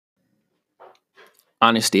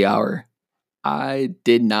honesty hour. I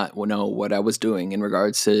did not know what I was doing in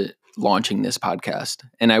regards to launching this podcast,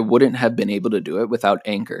 and I wouldn't have been able to do it without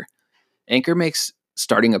Anchor. Anchor makes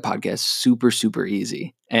starting a podcast super, super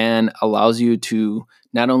easy and allows you to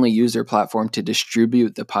not only use their platform to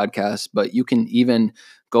distribute the podcast, but you can even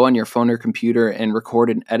go on your phone or computer and record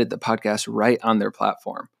and edit the podcast right on their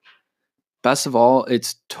platform. Best of all,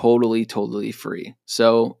 it's totally, totally free.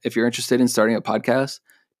 So if you're interested in starting a podcast,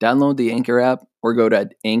 download the Anchor app or go to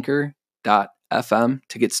anchor.fm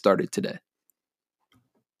to get started today.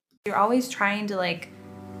 You're always trying to, like,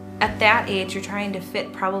 at that age, you're trying to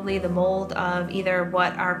fit probably the mold of either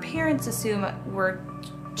what our parents assume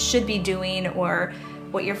should be doing, or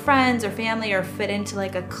what your friends or family, or fit into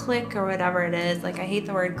like a clique or whatever it is. Like, I hate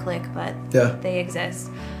the word clique, but they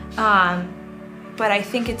exist. But I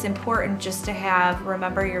think it's important just to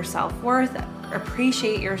remember your self-worth,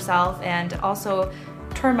 appreciate yourself, and also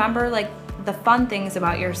to remember like the fun things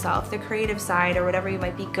about yourself, the creative side, or whatever you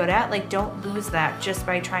might be good at. Like, don't lose that just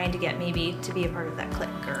by trying to get maybe to be a part of that clique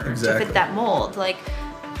or to fit that mold. Like,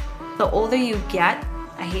 the older you get,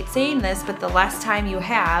 I hate saying this, but the less time you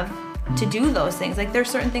have to do those things. Like, there's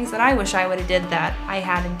certain things that I wish I would have did that I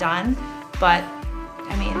hadn't done, but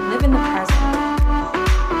I mean, live in the present.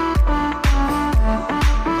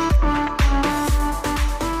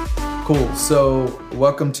 Cool. So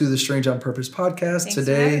welcome to the Strange on Purpose podcast. Thanks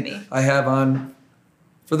Today I have on,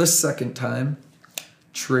 for the second time,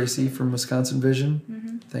 Tracy from Wisconsin Vision.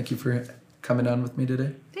 Mm-hmm. Thank you for coming on with me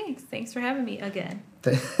today. Thanks for having me again.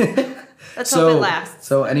 Let's hope it lasts.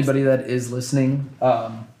 So anybody that is listening,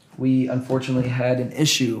 we unfortunately had an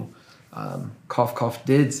issue. Cough, cough,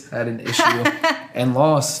 Dids had an issue and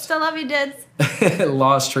lost. Still love you, Dids.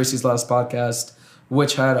 Lost Tracy's last podcast,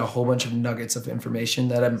 which had a whole bunch of nuggets of information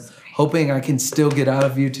that I'm hoping I can still get out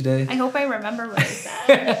of you today. I hope I remember what I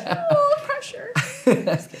said. Oh, pressure.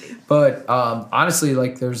 Just kidding. But honestly,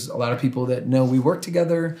 like, there's a lot of people that know we work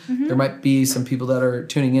together. Mm-hmm. There might be some people that are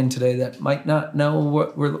tuning in today that might not know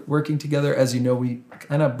what we're working together. As you know, we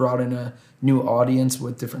kind of brought in a new audience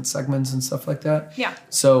with different segments and stuff like that. Yeah.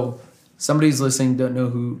 So somebody's listening, don't know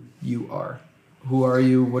who you are. Who are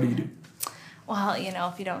you? What do you do? Well,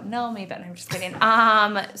 if you don't know me, but I'm just kidding.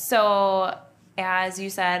 So as you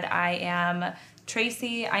said, I am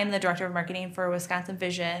Tracy. I am the director of marketing for Wisconsin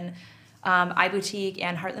Vision, iBoutique,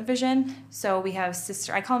 and Heartland Vision. So we have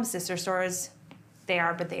I call them sister stores. They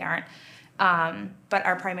are, but they aren't. But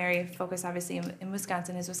our primary focus, obviously, in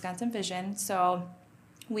Wisconsin is Wisconsin Vision. So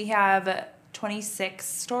we have 26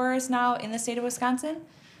 stores now in the state of Wisconsin.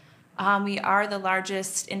 We are the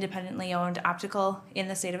largest independently owned optical in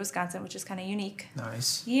the state of Wisconsin, which is kind of unique.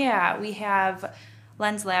 Nice. Yeah, we have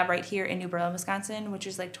Lens Lab right here in New Berlin, Wisconsin, which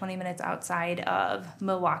is like 20 minutes outside of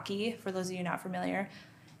Milwaukee, for those of you not familiar.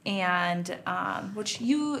 And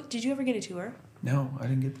did you ever get a tour? No, I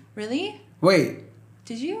didn't get. Really? Wait.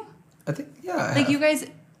 Did you? I think, yeah. Like, you guys,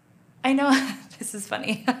 I know, this is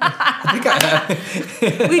funny. I think I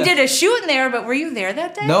have. We did a shoot in there, but were you there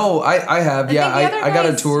that day? No, I have. I got a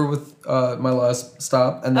guys... tour with my last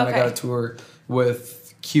stop, and then I got a tour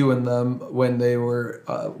with Q and them when they were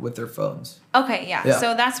with their phones. Okay, yeah.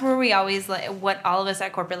 So that's where we always, what all of us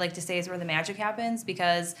at corporate like to say is where the magic happens,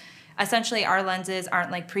 because essentially our lenses aren't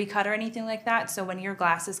like pre-cut or anything like that. So when your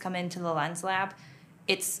glasses come into the Lens Lab,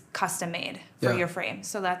 it's custom made for your frame.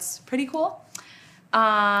 So that's pretty cool.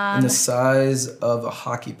 And the size of a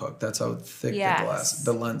hockey puck. That's how thick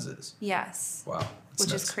the lens is. Yes. Wow.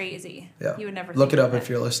 Which is crazy. Yeah. You would never look think it up of if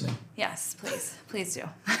you're listening. Yes, please do.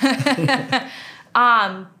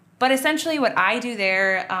 But essentially what I do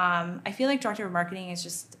there, I feel like director of marketing is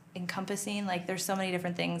just encompassing. Like, there's so many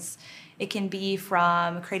different things. It can be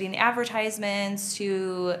from creating advertisements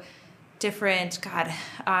to different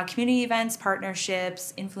community events,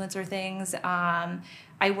 partnerships, influencer things. I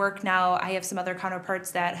have some other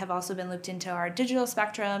counterparts that have also been looped into our digital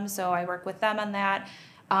spectrum, so I work with them on that.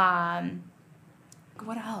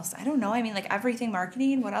 What else? I don't know. I mean, like, everything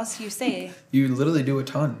marketing. What else do you say? You literally do a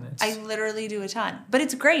ton. I literally do a ton. But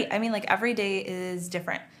it's great. I mean, like, every day is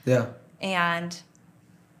different. Yeah. And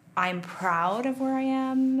I'm proud of where I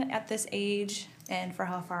am at this age and for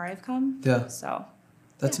how far I've come. Yeah. So.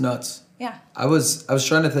 That's nuts. Yeah. I was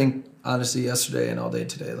trying to think, honestly, yesterday and all day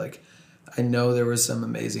today, like, I know there was some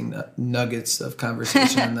amazing nuggets of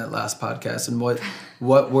conversation in that last podcast, and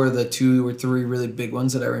what were the 2 or 3 really big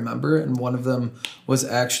ones that I remember, and one of them was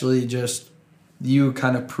actually just you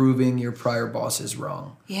kind of proving your prior bosses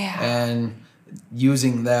wrong. Yeah. And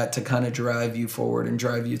using that to kind of drive you forward and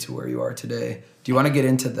drive you to where you are today. Do you want to get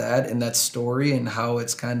into that and that story and how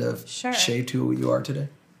it's kind of shaped who you are today?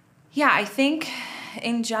 Yeah, I think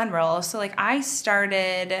in general. So like I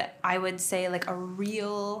started, I would say like a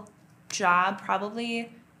real job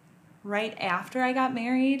probably right after I got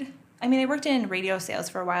married. I mean, I worked in radio sales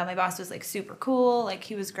for a while. My boss was like super cool. Like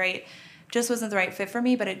he was great. Just wasn't the right fit for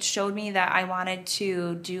me, but it showed me that I wanted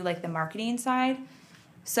to do like the marketing side.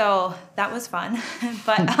 So that was fun.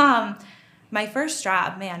 But my first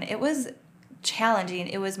job, man, it was challenging.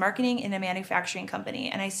 It was marketing in a manufacturing company,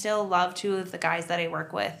 and I still love two of the guys that I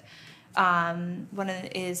work with. One of them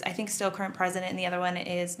is, I think, still current president, and the other one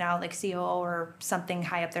is now like COO or something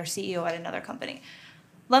high up there, CEO at another company.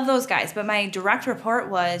 Love those guys, but my direct report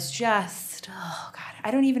was just, oh God,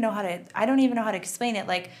 I don't even know how to explain it.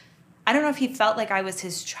 Like, I don't know if he felt like I was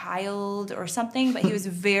his child or something, but he was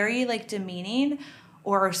very like demeaning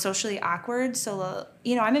or socially awkward. So,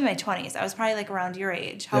 I'm in my 20s. I was probably like around your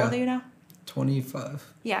age. How old are you now?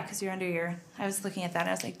 25. Yeah, because you're under your, I was looking at that and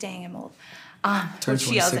I was like, dang, I'm old. Turn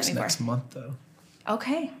 26 next month, though.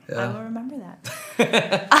 Okay, yeah. I will remember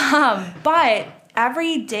that. But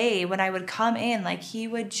every day when I would come in, like he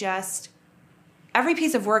would just, every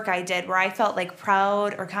piece of work I did where I felt like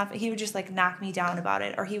proud or confident, he would just like knock me down about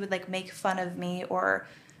it, or he would like make fun of me, or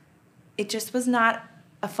it just was not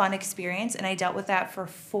a fun experience. And I dealt with that for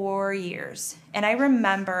 4 years. And I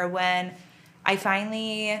remember when we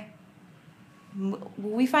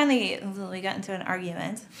got into an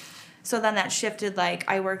argument. So then that shifted, like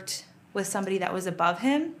I worked with somebody that was above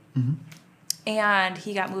him, and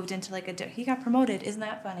he got moved into like he got promoted. Isn't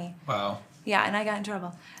that funny? Wow. Yeah, and I got in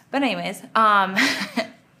trouble. But anyways,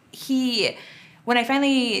 when I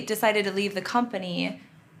finally decided to leave the company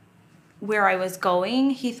where I was going,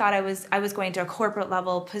 he thought I was going to a corporate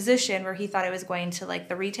level position where he thought I was going to like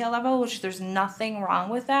the retail level, which there's nothing wrong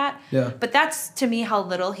with that. Yeah. But that's to me how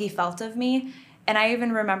little he felt of me. And I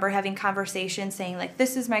even remember having conversations saying like,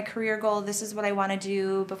 this is my career goal. This is what I want to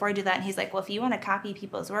do before I do that. And he's like, well, if you want to copy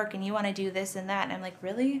people's work and you want to do this and that. And I'm like,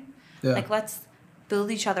 really? Yeah. Like, let's build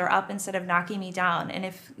each other up instead of knocking me down. And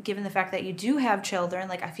if, given the fact that you do have children,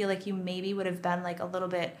 like, I feel like you maybe would have been like a little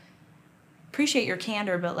bit, appreciate your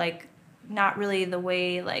candor, but like not really the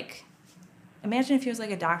way, like, imagine if he was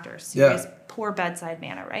like a doctor, serious, poor bedside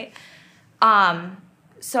manner, right?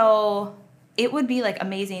 So it would be like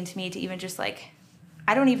amazing to me to even just like,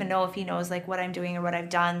 I don't even know if he knows like what I'm doing or what I've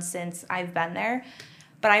done since I've been there.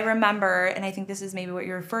 But I remember, and I think this is maybe what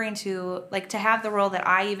you're referring to, like to have the role that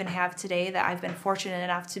I even have today that I've been fortunate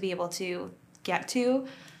enough to be able to get to.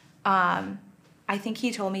 I think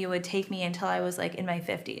he told me it would take me until I was like in my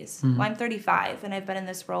 50s. Well, I'm 35 and I've been in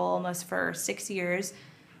this role almost for 6 years.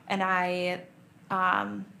 And I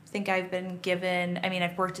think I've been given,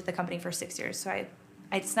 I've worked at the company for 6 years. So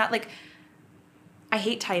it's not like, I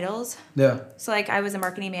hate titles. Yeah. So like I was a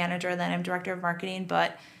marketing manager, then I'm director of marketing,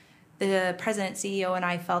 but the president, CEO, and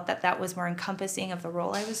I felt that was more encompassing of the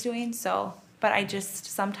role I was doing. So, but I just,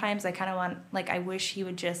 sometimes I kind of want, like, I wish he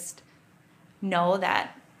would just know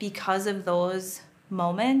that because of those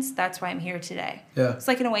moments, that's why I'm here today. Yeah. It's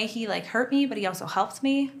like in a way he like hurt me, but he also helped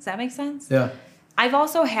me. Does that make sense? Yeah. I've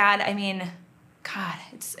also had, God,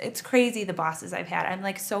 it's crazy the bosses I've had. I'm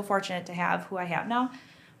like so fortunate to have who I have now.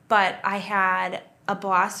 But I had a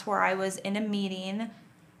boss where I was in a meeting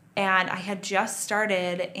and I had just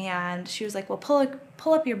started and she was like, well,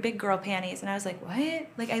 pull up your big girl panties. And I was like, what?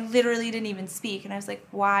 Like I literally didn't even speak. And I was like,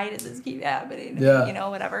 why does this keep happening? Yeah.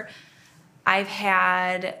 Whatever. I've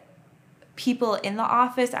had people in the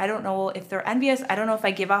office. I don't know if they're envious. I don't know if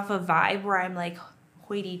I give off a vibe where I'm like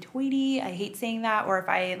hoity-toity. I hate saying that. Or if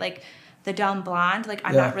I like the dumb blonde, like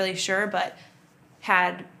I'm not really sure, but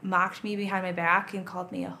had mocked me behind my back and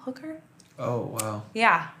called me a hooker. Oh, wow.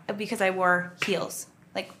 Yeah, because I wore heels.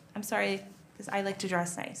 Like, I'm sorry, because I like to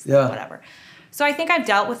dress nice. Yeah. Whatever. So I think I've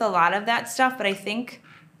dealt with a lot of that stuff, but I think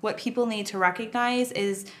what people need to recognize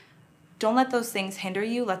is don't let those things hinder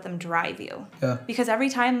you, let them drive you. Yeah. Because every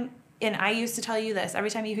time, and I used to tell you this, every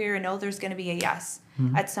time you hear a no, there's going to be a yes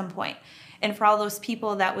at some point. And for all those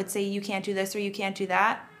people that would say you can't do this or you can't do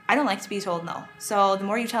that, I don't like to be told no. So the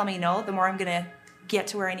more you tell me no, the more I'm going to get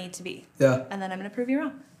to where I need to be. Yeah. And then I'm going to prove you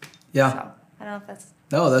wrong. Yeah. So I don't know if that's...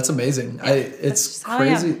 No, that's amazing. Yeah, it's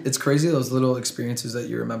crazy. It's crazy those little experiences that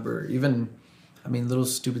you remember. Even, little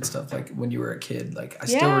stupid stuff like when you were a kid. Like I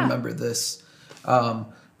still remember this.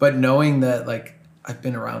 But knowing that, like I've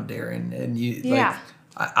been around Darren and you, like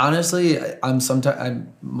honestly,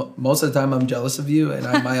 most of the time I'm jealous of you and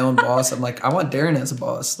I'm my own boss. I'm like I want Darren as a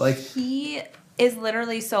boss. Like he is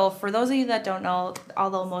literally. So for those of you that don't know,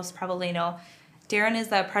 although most probably know, Darren is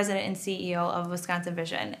the president and CEO of Wisconsin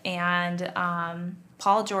Vision, and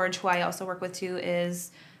Paul George, who I also work with too,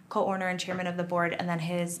 is co-owner and chairman of the board, and then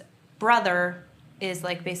his brother is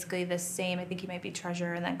like basically the same. I think he might be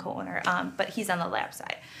treasurer and then co-owner, but he's on the lab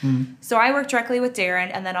side. Mm-hmm. So I work directly with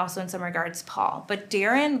Darren, and then also in some regards Paul. But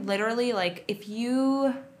Darren, literally, like if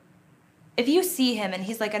you see him and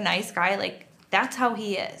he's like a nice guy, like that's how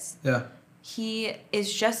he is. Yeah. He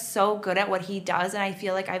is just so good at what he does, and I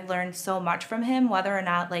feel like I've learned so much from him, whether or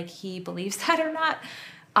not like he believes that or not.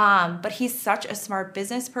 But he's such a smart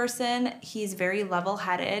business person. He's very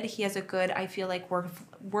level-headed. He has a good, I feel like,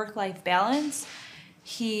 work-life balance.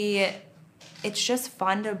 It's just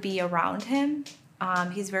fun to be around him.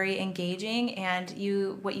 He's very engaging, and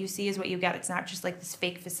what you see is what you get. It's not just like this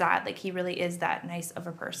fake facade. Like he really is that nice of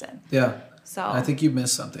a person. Yeah. So I think you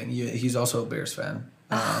missed something. He's also a Bears fan.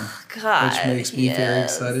 God, which makes me very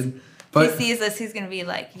is. excited. But he sees this, he's gonna be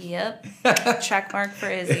like, "Yep, check mark for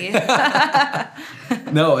Izzy."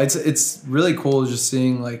 No, it's really cool just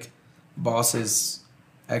seeing like bosses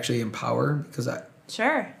actually empower, because I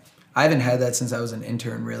haven't had that since I was an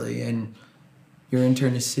intern, really. And your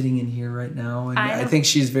intern is sitting in here right now, and I think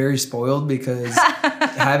she's very spoiled because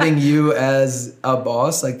having you as a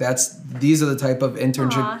boss, like these are the type of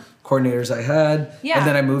internship coordinators I had. Yeah. And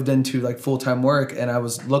then I moved into like full-time work, and I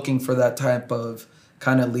was looking for that type of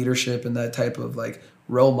kind of leadership and that type of like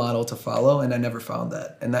role model to follow, and I never found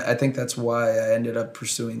that. And I think that's why I ended up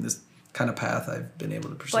pursuing this kind of path I've been able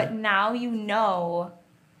to pursue. But now you know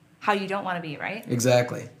how you don't want to be, right?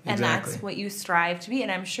 Exactly. And that's what you strive to be.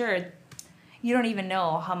 And I'm sure you don't even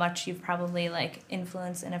know how much you've probably like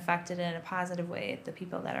influenced and affected in a positive way the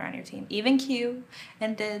people that are on your team. Even Q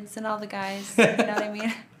and Dids and all the guys. You know what I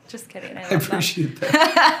mean? Just kidding. I appreciate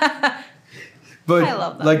that. But I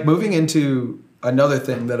love them. Like moving into another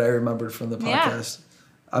thing that I remembered from the podcast. Yeah.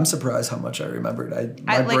 I'm surprised how much I remembered.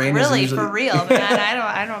 My brain really is usually... for real, man.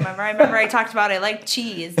 I don't remember. I remember I talked about I like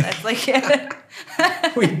cheese. That's like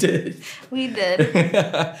We did. We did.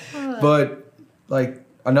 But like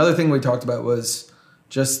another thing we talked about was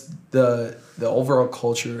just the overall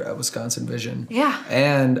culture at Wisconsin Vision. Yeah.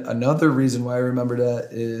 And another reason why I remember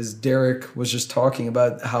that is Derek was just talking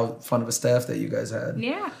about how fun of a staff that you guys had.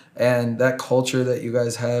 Yeah. And that culture that you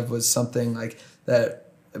guys have was something like that.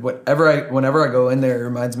 Whenever I go in there, it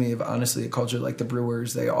reminds me of honestly a culture like the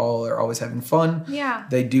Brewers. They all are always having fun. Yeah.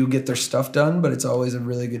 They do get their stuff done, but it's always a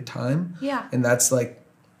really good time. Yeah. And that's like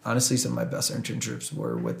honestly some of my best internships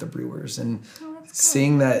were with the Brewers, and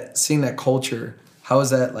seeing that culture. How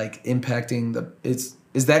is that like impacting is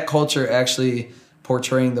that culture actually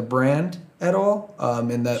portraying the brand at all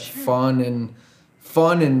in that fun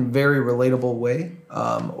and very relatable way,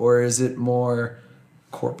 or is it more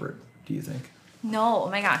corporate, do you think? No, oh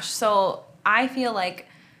my gosh. So I feel like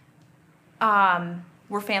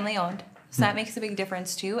we're family owned. So that makes a big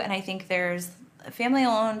difference too. And I think family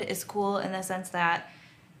owned is cool in the sense that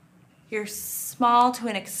you're small to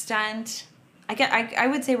an extent. I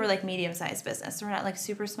would say we're like medium-sized business. We're not like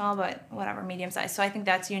super small, but whatever, medium-sized. So I think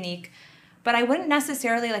that's unique. But I wouldn't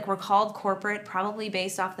necessarily like we're called corporate probably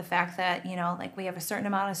based off the fact that, you know, like we have a certain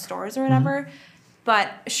amount of stores or whatever. Mm-hmm.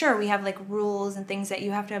 But sure, we have like rules and things that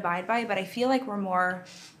you have to abide by, but I feel like we're more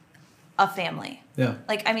a family. Yeah.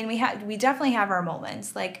 Like, I mean, we definitely have our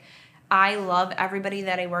moments. Like, I love everybody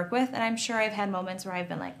that I work with, and I'm sure I've had moments where I've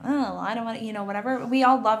been like, oh, well, I don't want to, you know, whatever. We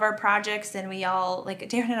all love our projects, and we all, like,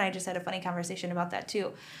 Darren and I just had a funny conversation about that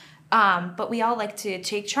too. But we all like to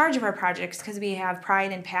take charge of our projects because we have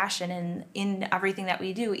pride and passion in everything that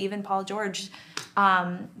we do. Even Paul George,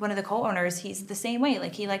 one of the co-owners, he's the same way.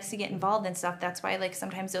 Like, he likes to get involved in stuff. That's why, like,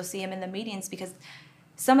 sometimes you'll see him in the meetings because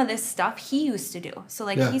some of this stuff he used to do. So,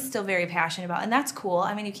 like, he's still very passionate about it. And that's cool.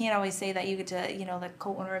 I mean, you can't always say that you get to, you know, the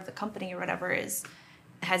co-owner of the company or whatever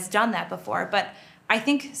has done that before. But I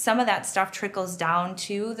think some of that stuff trickles down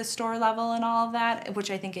to the store level and all of that,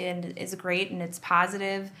 which I think is great and it's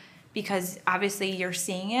positive because obviously you're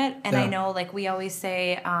seeing it. And I know, like, we always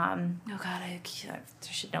say, oh, God, I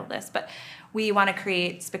should know this, but we want to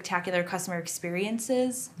create spectacular customer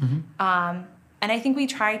experiences. Mm-hmm. And I think we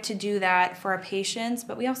try to do that for our patients,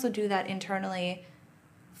 but we also do that internally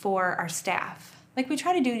for our staff. Like, we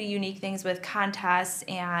try to do unique things with contests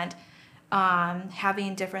and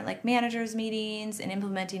having different, like, managers meetings and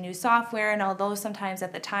implementing new software. And although sometimes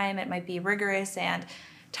at the time it might be rigorous and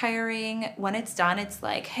tiring, when it's done, it's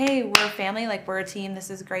like, hey, we're a family, like, we're a team, this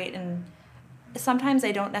is great. And sometimes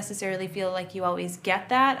I don't necessarily feel like you always get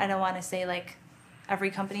that. I don't want to say, like, every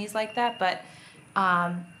company is like that, but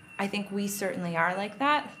I think we certainly are like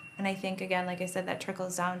that. And I think, again, like I said, that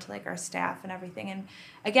trickles down to, like, our staff and everything. And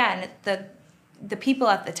again, the people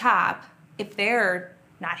at the top, if they're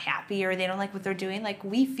not happy or they don't like what they're doing, like,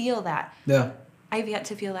 we feel that. Yeah. I've yet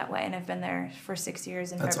to feel that way, and I've been there for 6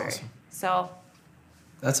 years in February. Awesome. So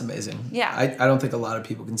That's amazing. Yeah. I don't think a lot of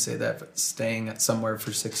people can say that, but staying at somewhere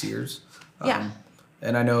for 6 years. Yeah.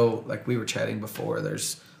 And I know, like we were chatting before,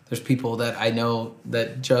 there's people that I know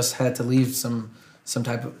that just had to leave some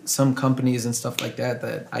companies and stuff like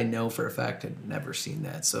that I know for a fact had never seen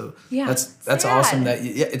that. So Yeah, that's sad. awesome that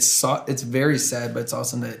it's very sad, but it's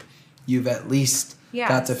awesome that you've at least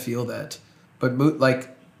got to feel that. But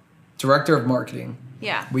like director of marketing,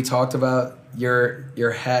 we talked about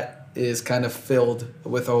your hat is kind of filled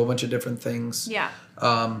with a whole bunch of different things. Yeah.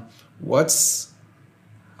 How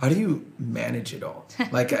do you manage it all?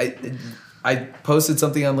 Like I posted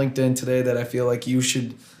something on LinkedIn today that I feel like you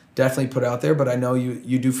should definitely put out there, but I know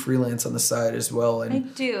you do freelance on the side as well. And I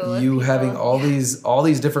do. You having all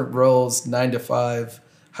these different roles, 9 to 5.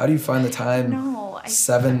 How do you find the time?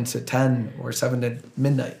 7 to 10 or 7 to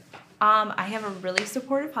midnight. I have a really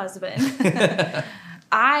supportive husband.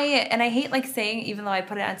 I hate like saying, even though I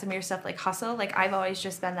put it on some of your stuff like hustle, like I've always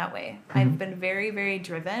just been that way. Mm-hmm. I've been very, very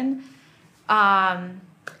driven.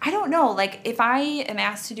 I don't know, like if I am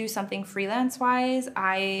asked to do something freelance wise,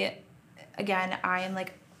 I am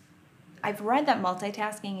like, I've read that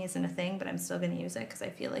multitasking isn't a thing, but I'm still going to use it because I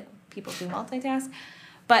feel like people do multitask.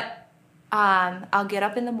 But I'll get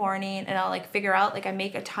up in the morning and I'll like figure out, like I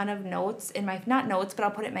make a ton of notes in my, not notes, but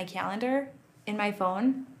I'll put it in my calendar in my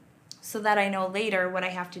phone so that I know later what I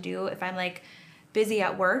have to do if I'm like busy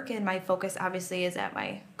at work and my focus obviously is at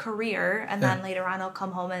my career, and then later on I'll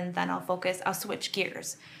come home and then I'll switch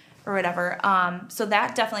gears or whatever. So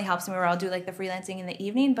that definitely helps me, where I'll do like the freelancing in the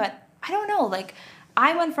evening. But I don't know, like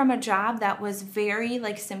I went from a job that was very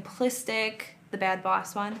like simplistic, the Bad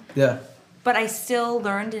Boss one. Yeah. But I still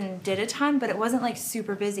learned and did a ton, but it wasn't like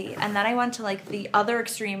super busy. And then I went to like the other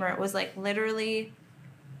extreme where it was like literally,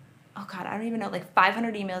 oh God, I don't even know, like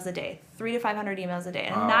 500 emails a day, 300 to 500 emails a day.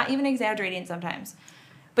 And I'm not even exaggerating sometimes.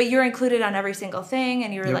 But you're included on every single thing.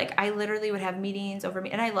 And you're like, I literally would have meetings over me.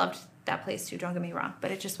 And I loved that place too, don't get me wrong. But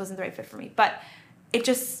it just wasn't the right fit for me. But it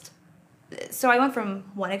just, so I went from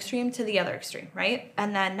one extreme to the other extreme, right?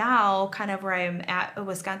 And then now kind of where I'm at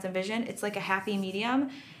Wisconsin Vision, it's like a happy medium.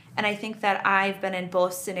 And I think that I've been in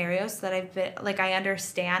both scenarios, so that I've been, like, I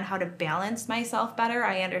understand how to balance myself better.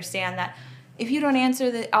 I understand that if you don't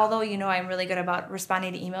answer although, you know, I'm really good about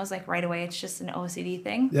responding to emails, like, right away, it's just an OCD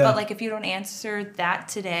thing. Yeah. But, like, if you don't answer that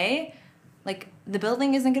today, like, the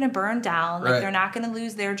building isn't going to burn down. Like, they're not going to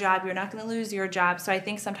lose their job. You're not going to lose your job. So I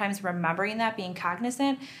think sometimes remembering that, being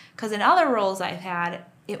cognizant, because in other roles I've had,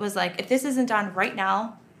 it was like, if this isn't done right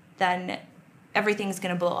now, then everything's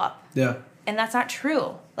going to blow up. Yeah. And that's not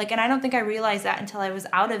true. Like, and I don't think I realized that until I was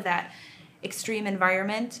out of that extreme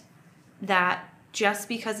environment, that just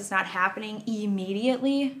because it's not happening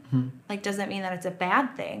immediately, like, doesn't mean that it's a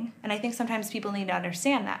bad thing. And I think sometimes people need to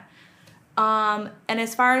understand that. And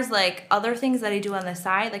as far as like other things that I do on the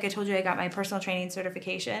side, like I told you, I got my personal training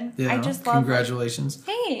certification. Yeah, I just love. Congratulations.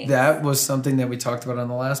 Hey. That was something that we talked about on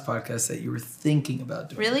the last podcast that you were thinking about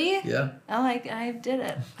doing. Really? Yeah. Oh, I did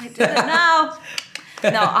it. I did it now.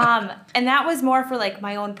 No, and that was more for like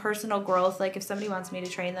my own personal growth. Like if somebody wants me to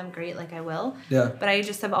train them, great, like I will. Yeah. But I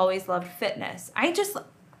just have always loved fitness. I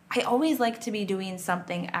always like to be doing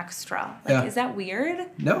something extra. Like, is that weird?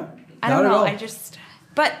 No. I don't know.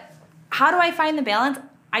 But how do I find the balance?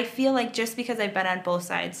 I feel like just because I've been on both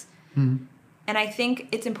sides. And I think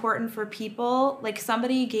it's important for people, like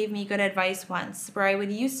somebody gave me good advice once where I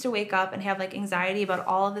would used to wake up and have like anxiety about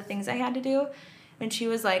all of the things I had to do. And she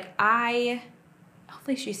was like,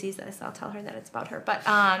 hopefully she sees this. I'll tell her that it's about her. But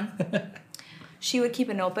she would keep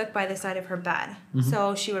a notebook by the side of her bed.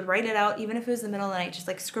 So she would write it out, even if it was the middle of the night, just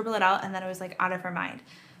like scribble it out, and then it was like out of her mind.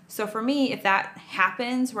 So for me, if that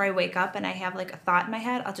happens where I wake up and I have like a thought in my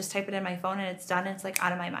head, I'll just type it in my phone and it's done and it's like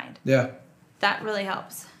out of my mind. Yeah. That really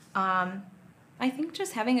helps. I think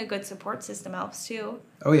just having a good support system helps too.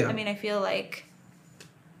 Oh yeah. I mean, I feel like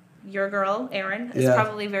your girl, Erin, is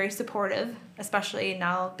probably very supportive, especially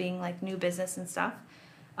now being like new business and stuff.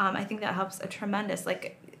 I think that helps a tremendous,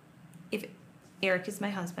 like if Eric is my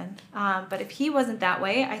husband, but if he wasn't that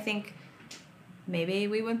way, I think maybe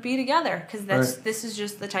we wouldn't be together, because this is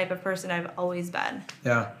just the type of person I've always been.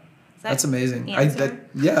 Yeah. That's amazing. Yeah,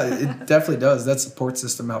 it definitely does. That support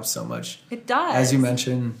system helps so much. It does. As you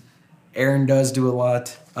mentioned, Erin does do a lot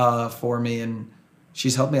for me, and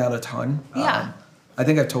she's helped me out a ton. Yeah. I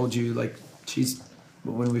think I've told you, like,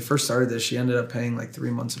 when we first started this, she ended up paying like 3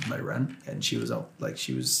 months of my rent, and she was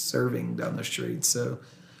serving down the street. So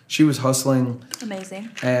she was hustling. Amazing.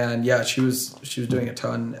 And yeah, she was doing a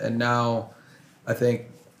ton. And now I think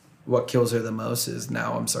what kills her the most is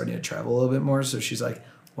now I'm starting to travel a little bit more. So she's like,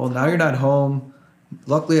 well, now you're not home.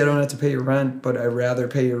 luckily I don't have to pay your rent, but I'd rather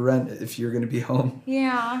pay your rent if you're going to be home.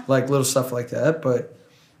 Yeah. Like little stuff like that. But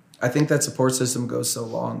I think that support system goes so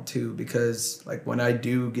long too, because like when I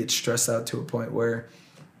do get stressed out to a point where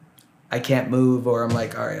I can't move, or I'm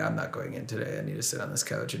like, all right, I'm not going in today. I need to sit on this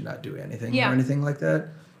couch and not do anything or anything like that.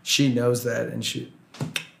 She knows that, and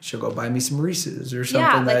she'll go buy me some Reese's or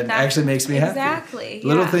something that actually makes me happy. Exactly.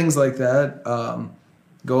 Little things like that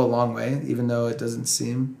go a long way, even though it doesn't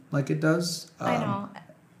seem like it does. I know.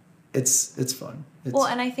 It's fun. Well,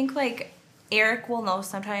 and I think like Eric will know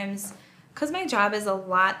sometimes, because my job is a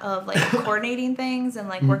lot of like coordinating things and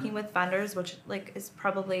like working with vendors, which like is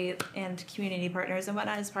probably, and community partners and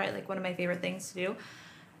whatnot, is probably like one of my favorite things to do.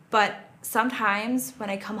 But sometimes when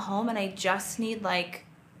I come home and I just need like,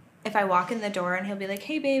 if I walk in the door and he'll be like,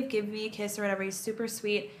 hey babe, give me a kiss or whatever, he's super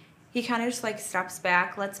sweet. He kind of just like steps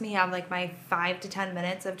back, lets me have like my 5 to 10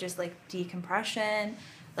 minutes of just like decompression.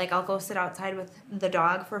 Like I'll go sit outside with the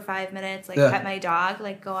dog for 5 minutes, like pet my dog,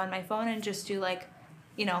 like go on my phone and just do like,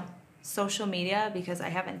 you know, social media, because I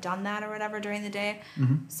haven't done that or whatever during the day.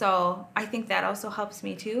 So I think that also helps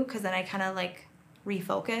me too, because then I kind of like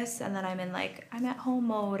refocus, and then I'm in like, I'm at home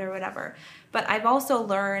mode or whatever. But I've also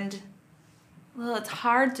learned, well, it's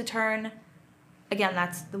hard to turn, again,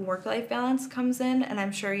 that's the work-life balance comes in, and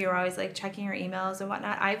I'm sure you're always like checking your emails and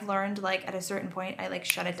whatnot. I've learned like at a certain point, I like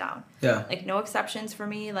shut it down. Yeah. Like no exceptions for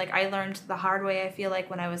me. Like I learned the hard way, I feel like,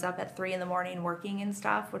 when I was up at 3 a.m. working and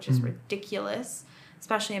stuff, which is ridiculous,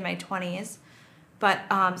 especially in my 20s. But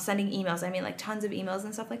sending emails, I mean like tons of emails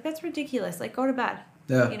and stuff, like that's ridiculous. Like go to bed.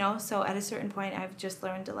 Yeah. You know, so at a certain point, I've just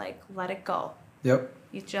learned to like let it go. Yep.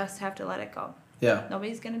 You just have to let it go. Yeah.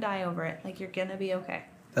 Nobody's going to die over it. Like you're going to be okay.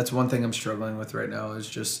 That's one thing I'm struggling with right now, is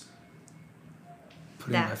just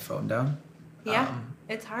putting my phone down. Yeah,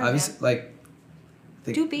 it's hard. Obviously, like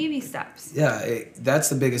do baby steps. Yeah, that's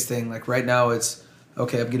the biggest thing. Like right now, it's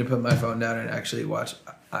okay. I'm gonna put my phone down and actually watch.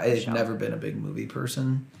 I've never been a big movie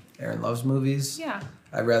person. Aaron loves movies. Yeah.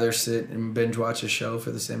 I'd rather sit and binge watch a show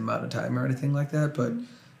for the same amount of time or anything like that. But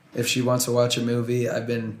if she wants to watch a movie, I've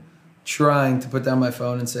been trying to put down my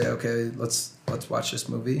phone and say, okay, let's watch this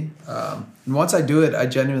movie. And once I do it, I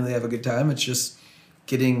genuinely have a good time. It's just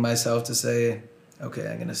getting myself to say, okay,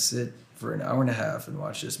 I'm going to sit for an hour and a half and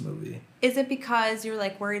watch this movie. Is it because you're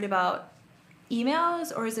like worried about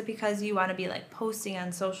emails, or is it because you want to be like posting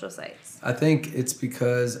on social sites? I think it's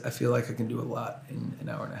because I feel like I can do a lot in an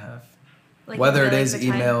hour and a half. Like whether it is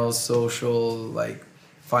emails, social, like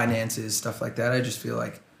finances, stuff like that. I just feel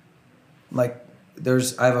like I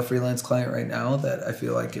have a freelance client right now that I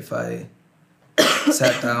feel like if I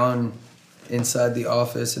sat down inside the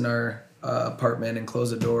office in our apartment and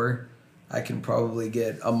closed the door, I can probably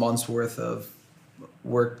get a month's worth of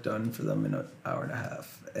work done for them in an hour and a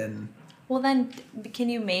half. And well, then can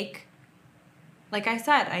you make, like I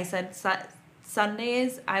said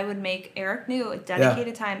Sundays I would make, Eric knew,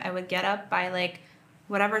 dedicated time. I would get up by like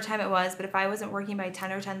whatever time it was, but if I wasn't working by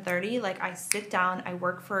 10 or 10:30, like I sit down, I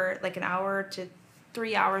work for like an hour to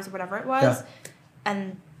 3 hours or whatever it was,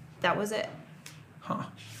 and that was it. Huh.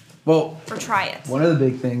 Well, or try it. One of the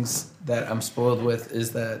big things that I'm spoiled with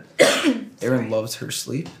is that Erin loves her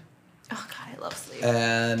sleep. Oh God, I love sleep.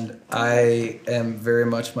 And I am very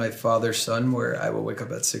much my father's son, where I will wake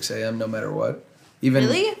up at 6 a.m. no matter what. Even,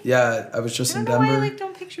 really? Yeah, I was just in Denver. I don't know why I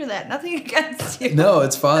don't picture that. Nothing against you. No,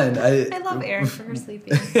 it's fine. I love Erin for her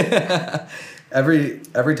sleeping.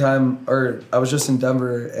 Every time, or I was just in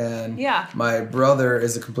Denver, and my brother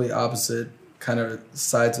is a complete opposite, kind of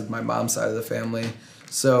sides with my mom's side of the family.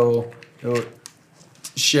 So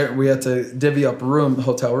we had to divvy up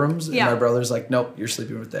hotel rooms, and my brother's like, nope, you're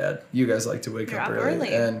sleeping with Dad. You guys like to wake up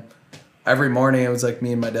early. And every morning it was like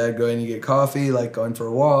me and my dad going to get coffee, like going for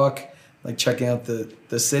a walk, like checking out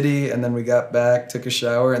the city, and then we got back, took a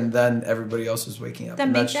shower, and then everybody else was waking up.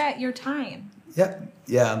 Then make that your time.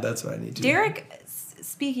 Yeah, that's what I need to do. Derek,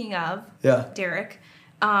 speaking of Derek,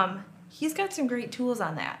 he's got some great tools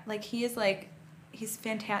on that. Like he's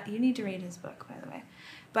fantastic. You need to read his book, by the way.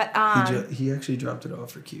 But he actually dropped it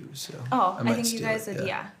off for Q. So I think you guys did,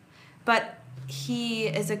 But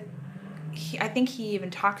I think he even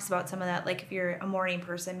talks about some of that. Like if you're a morning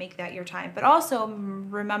person, make that your time. But also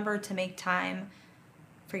remember to make time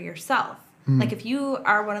for yourself. Like if you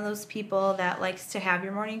are one of those people that likes to have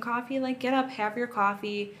your morning coffee, like get up, have your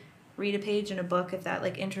coffee, read a page in a book if that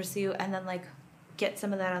like interests you, and then like get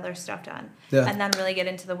some of that other stuff done. Yeah. And then really get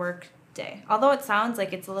into the work day. Although it sounds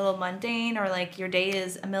like it's a little mundane, or like your day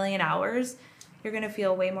is a million hours, you're going to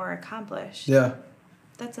feel way more accomplished. Yeah.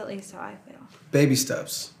 That's at least how I feel. Baby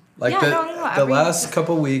steps. Like the last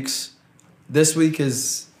couple weeks, this week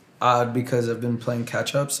is odd because I've been playing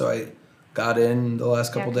catch up, so got in the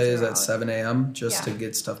last couple 'cause days you're at out. 7 a.m. just Yeah. to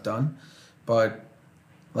get stuff done. But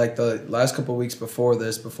like the last couple of weeks before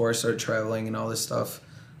this, before I started traveling and all this stuff,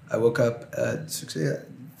 I woke up at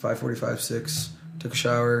 5:45, 6, took a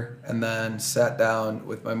shower, and then sat down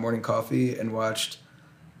with my morning coffee and watched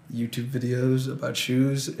YouTube videos about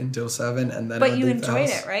shoes until 7, and then But I would you leave the enjoyed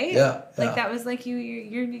house. it, right? Yeah, Like that was like your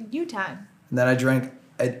you time. And then I drank.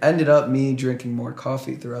 It ended up me drinking more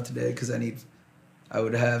coffee throughout the day because I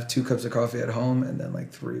would have 2 cups of coffee at home and then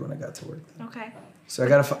like 3 when I got to work. Okay. So I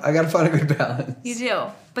gotta find a good balance. You do.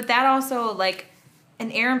 But that also, like,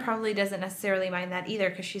 and Erin probably doesn't necessarily mind that either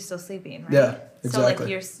because she's still sleeping, right? Yeah,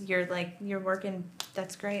 exactly. So, like, you're working,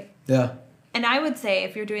 that's great. Yeah, And I would say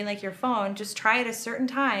if you're doing, like, your phone, just try at a certain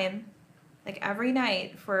time, like, every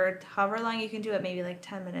night for however long you can do it, maybe, like,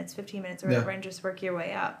 10 minutes, 15 minutes, or whatever, Yeah. and just work your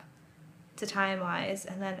way up to time-wise.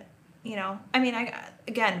 And then, you know, I mean,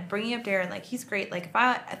 again, bringing up Darren, like, he's great. Like,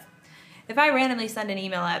 if I randomly send an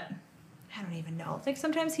email at, I don't even know. Like,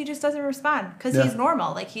 sometimes he just doesn't respond because Yeah. he's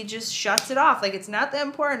normal. Like, he just shuts it off. Like, it's not that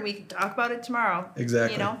important. We can talk about it tomorrow.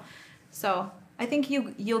 Exactly. You know? So, I think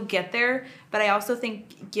you'll get there. But I also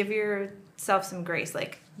think give yourself some grace.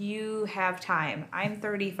 Like, you have time. I'm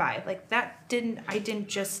 35. Like, I didn't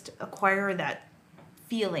just acquire that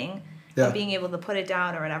feeling Yeah. of being able to put it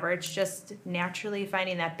down or whatever. It's just naturally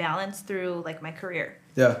finding that balance through, like, my career.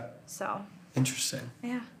 yeah. So, Interesting.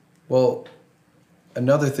 yeah. Well,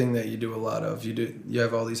 another thing that you do a lot of, you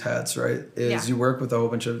have all these hats, right? Is Yeah. you work with a whole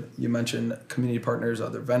bunch of, you mentioned community partners,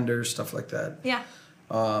 other vendors, stuff like that. Yeah.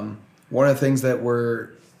 One of the things that we're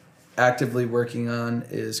actively working on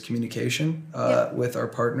is communication Yeah. with our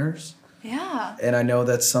partners. Yeah. And I know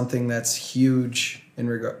that's something that's huge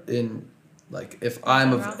like if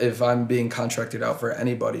I'm being contracted out for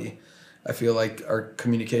anybody, I feel like our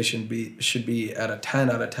communication should be at a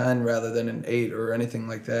 10 out of 10 rather than an 8 or anything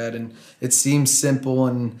like that. And it seems simple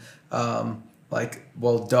and like,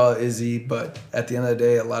 well, duh, Izzy, but at the end of the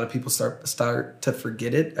day, a lot of people start to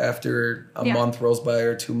forget it after a month rolls by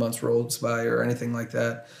or 2 months rolls by or anything like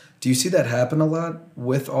that. Do you see that happen a lot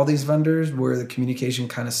with all these vendors where the communication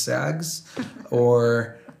kind of sags,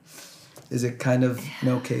 or is it kind of an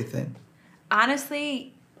okay thing?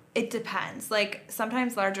 Honestly, it depends. Like,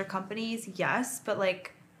 sometimes larger companies, yes, but,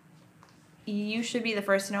 like, you should be the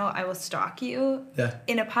first to know I will stalk you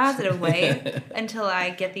in a positive way until I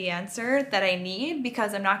get the answer that I need,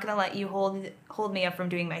 because I'm not going to let you hold me up from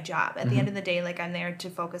doing my job. At the end of the day, like, I'm there to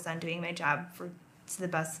focus on doing my job to the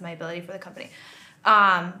best of my ability for the company.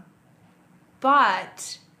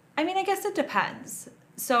 But, I mean, I guess it depends.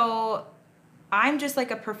 So I'm just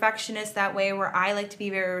like a perfectionist that way, where I like to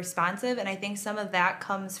be very responsive. And I think some of that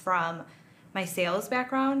comes from my sales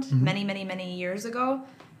background many, many, many years ago,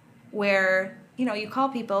 where, you know, you call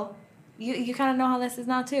people, you kind of know how this is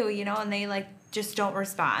now too, you know, and they like just don't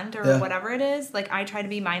respond or whatever it is. Like, I try to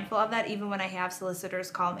be mindful of that even when I have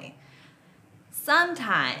solicitors call me.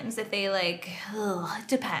 Sometimes if they like, it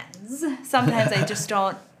depends. Sometimes I just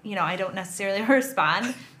don't, you know, I don't necessarily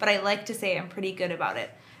respond, but I like to say I'm pretty good about it.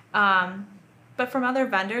 But from other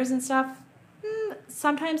vendors and stuff,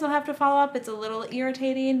 sometimes I'll have to follow up. It's a little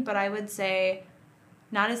irritating, but I would say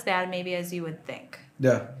not as bad maybe as you would think.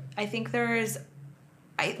 Yeah. I think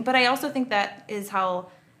but I also think that is how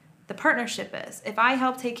the partnership is. If I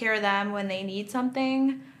help take care of them when they need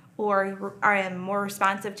something, or I am more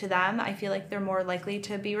responsive to them, I feel like they're more likely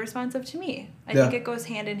to be responsive to me. I think it goes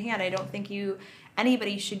hand in hand. I don't think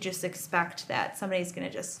anybody should just expect that somebody's going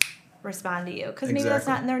to just respond to you, because maybe that's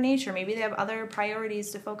not in their nature. Maybe they have other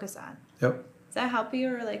priorities to focus on. Yep. Does that help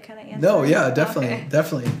you, or like kind of answer? No, yeah, definitely, Okay.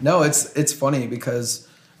 definitely. No, it's funny because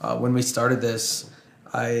when we started this,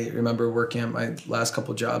 I remember working at my last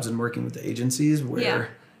couple jobs and working with the agencies where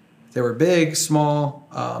they were big, small,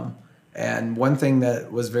 and one thing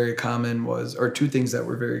that was very common or two things that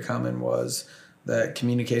were very common was that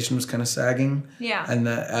communication was kind of sagging. Yeah. And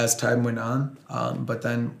that as time went on, but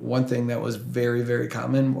then one thing that was very, very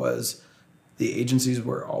common was the agencies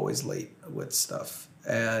were always late with stuff.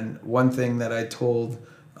 And one thing that I told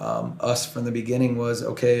us from the beginning was,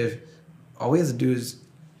 okay, all we have to do is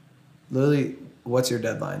literally, what's your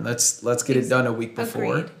deadline? Let's get it done a week before.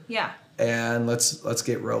 Agreed. Yeah. And let's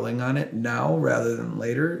get rolling on it now rather than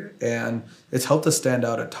later. And it's helped us stand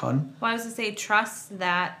out a ton. Well, I was going to say, trust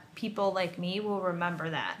that people like me will remember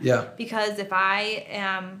that. Yeah. Because if I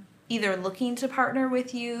am either looking to partner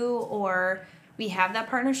with you or we have that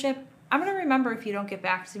partnership, I'm going to remember if you don't get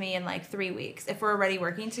back to me in like 3 weeks. If we're already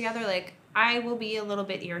working together, like, I will be a little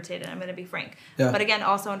bit irritated. I'm going to be frank. Yeah. But again,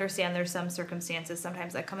 also understand there's some circumstances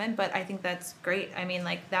sometimes that come in, but I think that's great. I mean,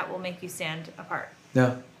 like, that will make you stand apart.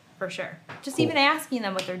 Yeah. For sure. Just Cool. even asking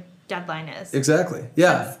them what they're deadline is. Exactly.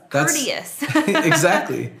 Yeah. That's courteous.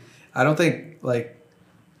 Exactly. I don't think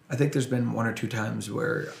I think there's been one or two times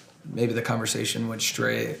where maybe the conversation went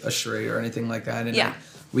astray or anything like that. And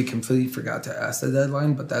we completely forgot to ask the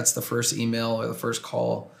deadline, but that's the first email or the first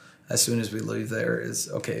call as soon as we leave there is,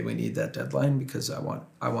 okay, we need that deadline because I want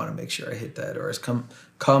to make sure I hit that or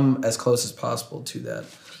come as close as possible to that.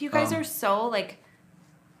 You guys are so like,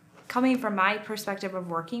 coming from my perspective of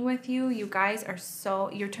working with you, you guys are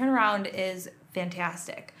your turnaround is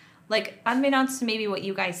fantastic. Like, unbeknownst to maybe what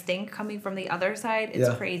you guys think coming from the other side,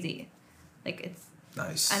 it's crazy. Like, it's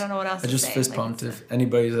nice. I don't know what else to say. I just fist pumped if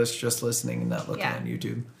anybody that's just listening and not looking on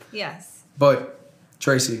YouTube. Yes. But,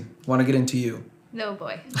 Tracy, want to get into you. No,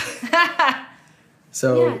 boy.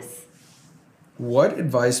 So, what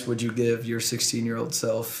advice would you give your 16-year-old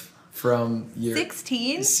self from your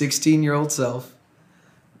 16-year-old self?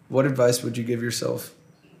 What advice would you give yourself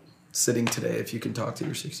sitting today if you can talk to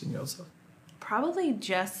your 16-year-old self? Probably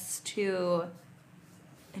just to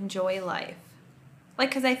enjoy life. Like,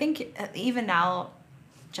 because I think even now,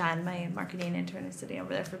 Jen, my marketing intern, is sitting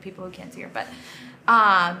over there for people who can't see her. But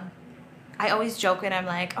I always joke and I'm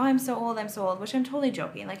like, oh, I'm so old, which I'm totally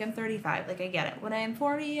joking. Like, I'm 35. Like, I get it. When I'm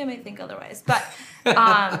 40, I might think otherwise. But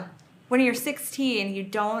when you're 16, you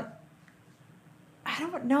don't, I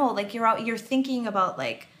don't know. Like, you're thinking about,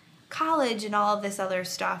 like, college and all of this other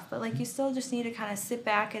stuff, but like you still just need to kind of sit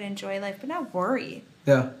back and enjoy life but not worry.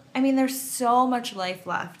 I mean, there's so much life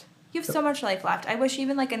left. You have so much life left. I wish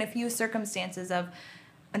even like in a few circumstances of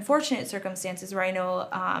unfortunate circumstances where I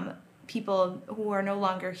know people who are no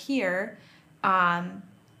longer here,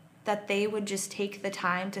 that they would just take the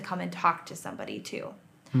time to come and talk to somebody too.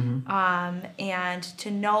 And to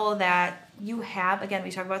know that you have, again,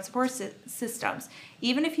 we talk about support systems,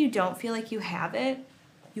 even if you don't feel like you have it,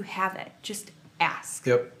 you have it. Just ask.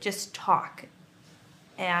 Just talk.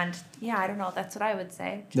 And I don't know. That's what I would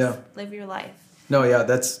say. Just live your life. No,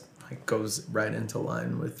 that's like goes right into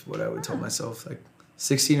line with what I would tell myself. Like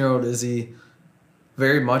 16-year-old Izzy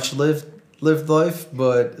very much lived life,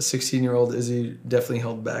 but 16-year-old Izzy definitely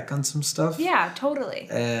held back on some stuff. Yeah, totally.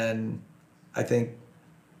 And I think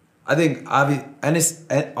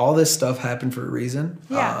all this stuff happened for a reason.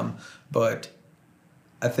 But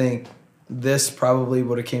I think this probably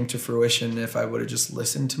would have came to fruition if I would have just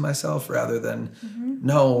listened to myself rather than,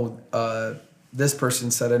 this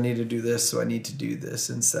person said I need to do this, so I need to do this,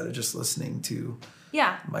 instead of just listening to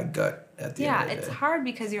my gut at the end of the day. It's hard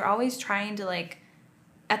because you're always trying to, like,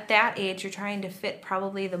 at that age, you're trying to fit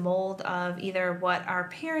probably the mold of either what our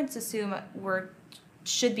parents assume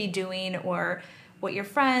should be doing or what your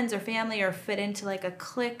friends or family or fit into, like, a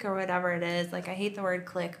clique or whatever it is. Like, I hate the word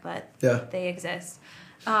clique, but they exist.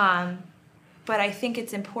 But I think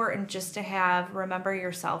it's important just to remember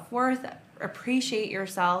your self-worth, appreciate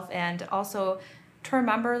yourself, and also to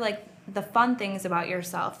remember, like, the fun things about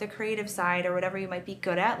yourself, the creative side or whatever you might be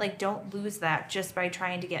good at. Like, don't lose that just by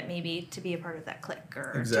trying to get maybe to be a part of that clique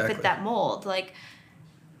or to fit that mold. Like,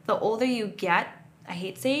 the older you get, I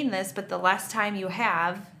hate saying this, but the less time you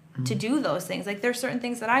have to do those things. Like, there's certain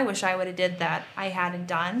things that I wish I would have did that I hadn't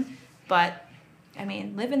done. But, I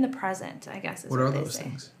mean, live in the present, I guess is what are they those say.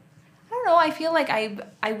 Things? I don't know. I feel like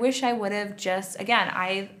I wish I would have just, again,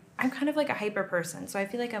 I'm kind of like a hyper person, so I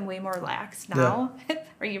feel like I'm way more lax now.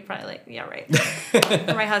 Or you're probably like, yeah, right.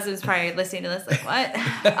 Or my husband's probably listening to this like, what?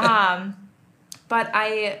 But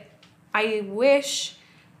I wish,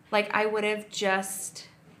 like, I would have just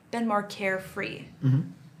been more carefree.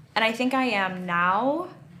 And I think I am now,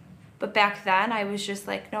 but back then I was just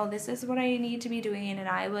like, no, this is what I need to be doing, and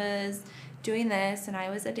I was doing this, and I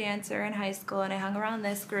was a dancer in high school, and I hung around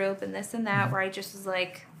this group and this and that, where I just was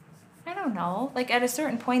like, I don't know. Like, at a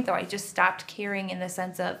certain point, though, I just stopped caring in the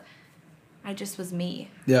sense of I just was me.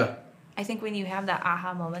 I think when you have that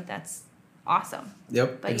aha moment, that's awesome.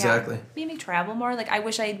 But exactly. Maybe travel more. Like, I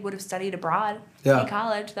wish I would have studied abroad in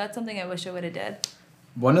college. That's something I wish I would have did.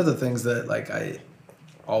 One of the things that, like, I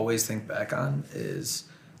always think back on is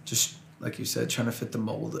just, like you said, trying to fit the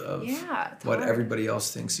mold of what everybody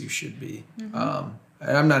else thinks you should be. And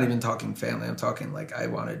I'm not even talking family. I'm talking, like, I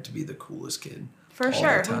wanted to be the coolest kid. For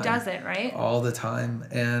sure. Who doesn't, right? All the time.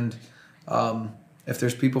 And if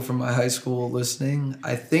there's people from my high school listening,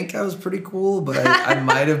 I think I was pretty cool, but I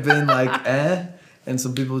might have been like, and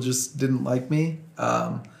some people just didn't like me.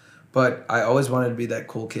 But I always wanted to be that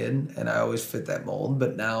cool kid, and I always fit that mold.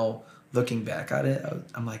 But now, looking back at it,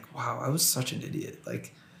 I'm like, wow, I was such an idiot.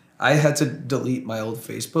 Like, I had to delete my old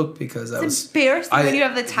Facebook because it's embarrassing when you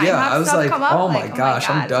have the time I was stuff like, come up. Oh my gosh,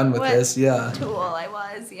 I'm done with this. Tool I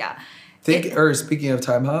was, Speaking of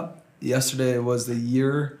Time Hop, yesterday was the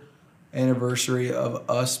year anniversary of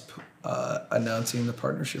us announcing the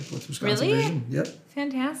partnership with Wisconsin Really? Vision. Yep.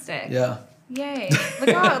 Fantastic. Yeah. Yay. Look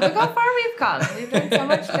how far we've come. We've done so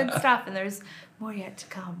much good stuff, and there's more yet to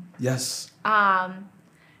come. Yes.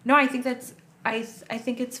 No, I think I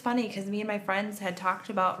think it's funny because me and my friends had talked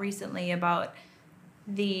about recently about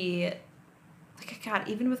God,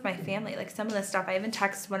 even with my family, like some of the stuff, I even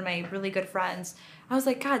texted one of my really good friends. I was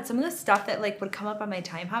like, God, some of the stuff that like would come up on my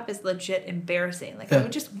time hop is legit embarrassing. Like I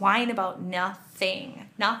would just whine about nothing,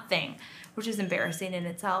 which is embarrassing in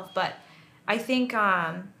itself. But I think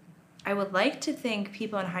I would like to think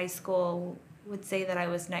people in high school would say that I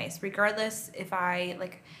was nice, regardless if I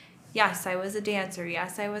like. Yes, I was a dancer.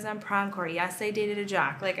 Yes, I was on prom corps. Yes, I dated a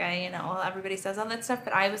jock. Like everybody says all that stuff,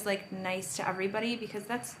 but I was like nice to everybody because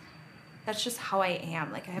that's just how I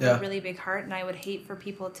am. Like I have a really big heart, and I would hate for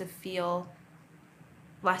people to feel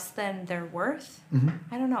less than their worth. Mm-hmm.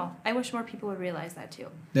 I don't know. I wish more people would realize that too.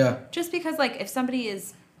 Yeah. Just because like if somebody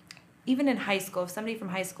is, even in high school, if somebody from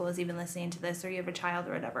high school is even listening to this, or you have a child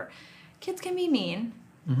or whatever, kids can be mean.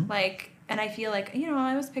 Mm-hmm. Like, and I feel like,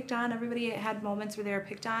 I was picked on. Everybody had moments where they were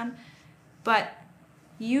picked on. But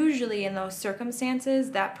usually in those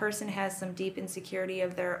circumstances, that person has some deep insecurity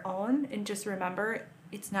of their own. And just remember,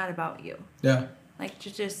 it's not about you. Yeah. Like,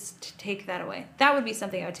 just take that away. That would be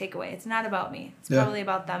something I would take away. It's not about me. It's probably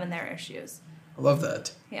about them and their issues. I love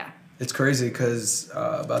that. Yeah. It's crazy because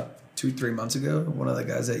about 2-3 months ago, one of the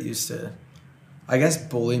guys that used to, I guess,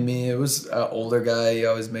 bully me. It was an older guy. He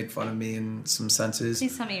always made fun of me in some senses.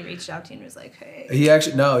 Please tell me he reached out to you and was like, hey. He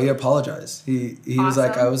apologized. He awesome. Was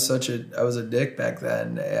like, I was a dick back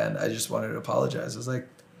then, and I just wanted to apologize. I was like,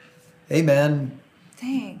 hey, man.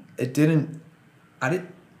 Dang.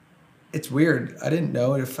 It's weird. I didn't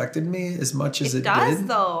know it affected me as much as it did. It does,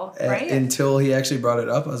 though, right? Until he actually brought it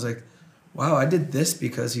up. I was like, wow, I did this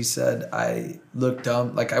because he said I looked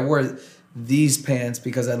dumb. Like, I wore these pants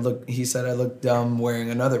because he said I looked dumb wearing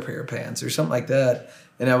another pair of pants or something like that.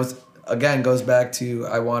 And I was, again, goes back to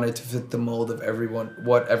I wanted to fit the mold of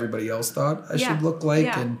what everybody else thought I should look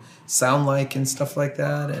like and sound like and stuff like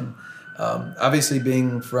that. And obviously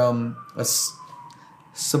being from a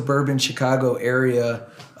suburban Chicago area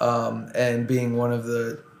and being one of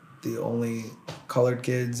the only colored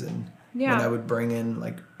kids, and when I would bring in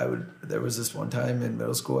there was this one time in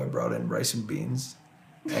middle school I brought in rice and beans.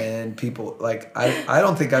 And people, like, I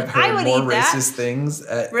don't think I've heard more racist things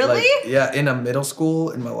in a middle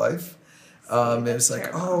school in my life. It's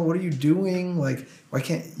like, oh, what are you doing? Like, why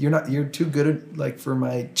can't you're too good at, like, for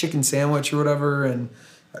my chicken sandwich or whatever. And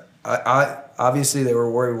I obviously they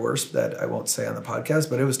were way worse that I won't say on the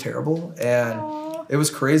podcast, but it was terrible. And it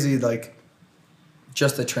was crazy. Like,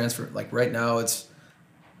 just the transfer, like right now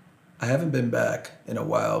I haven't been back in a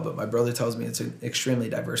while, but my brother tells me it's an extremely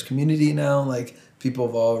diverse community now. Like, people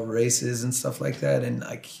of all races and stuff like that. And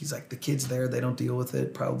like, he's like, the kids there, they don't deal with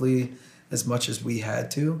it probably as much as we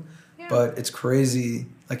had to. Yeah. But it's crazy.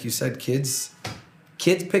 Like you said, kids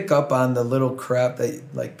pick up on the little crap that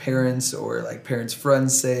like parents or like parents'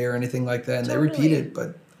 friends say or anything like that. And they repeat it,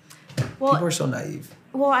 but people are so naive.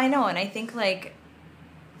 Well, I know. And I think like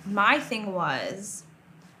my thing was,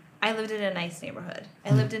 I lived in a nice neighborhood.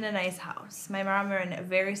 I lived in a nice house. My mom ran a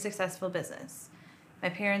very successful business. My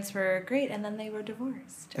parents were great, and then they were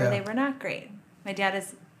divorced, or they were not great. My dad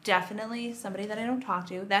is definitely somebody that I don't talk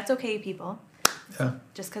to. That's okay, people. Yeah.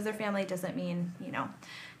 Just because they're family doesn't mean,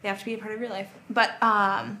 they have to be a part of your life. But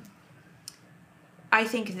I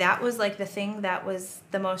think that was, like, the thing that was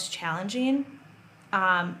the most challenging.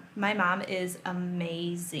 My mom is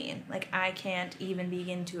amazing. Like, I can't even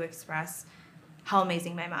begin to express how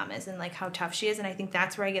amazing my mom is and like how tough she is, and I think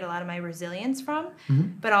that's where I get a lot of my resilience from.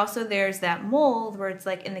 Mm-hmm. But also there's that mold where it's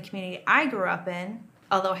like in the community I grew up in,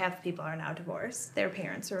 although half the people are now divorced, their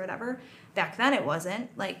parents or whatever. Back then it wasn't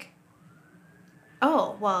like,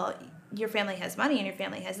 oh, well, your family has money and your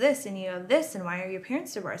family has this and you have this, and why are your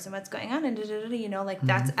parents divorced and what's going on, and like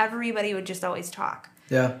that's everybody would just always talk.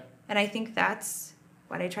 Yeah. And I think that's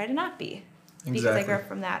what I try to not be. Exactly. Because I grew up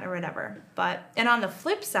from that or whatever. And on the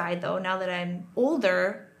flip side, though, now that I'm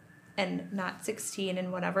older and not 16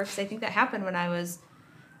 and whatever, because I think that happened when I was,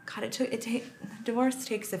 divorce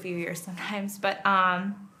takes a few years sometimes, but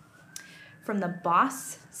from the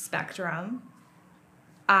boss spectrum,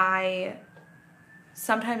 I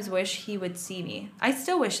sometimes wish he would see me. I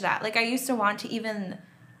still wish that. Like, I used to want to even,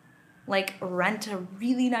 like, rent a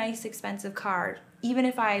really nice, expensive car, even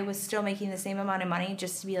if I was still making the same amount of money,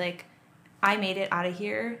 just to be like, I made it out of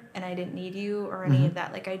here and I didn't need you or any of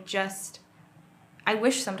that. Like, I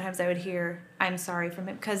wish sometimes I would hear I'm sorry from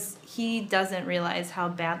him, because he doesn't realize how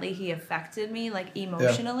badly he affected me, like,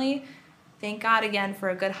 emotionally. Yeah. thank God again for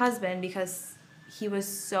a good husband, because he was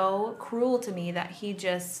so cruel to me that he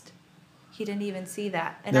didn't even see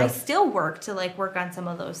that. And I still work on some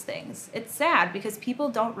of those things. It's sad because people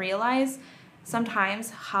don't realize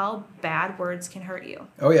sometimes how bad words can hurt you.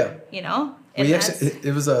 Oh, yeah. You know?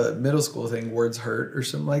 It was a middle school thing, Words Hurt or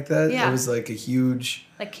something like that. Yeah. It was like a huge...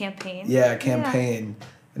 Like campaign? Yeah, campaign. Yeah.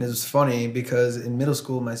 And it was funny because in middle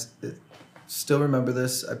school, still remember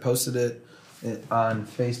this, I posted it on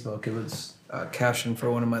Facebook. It was a caption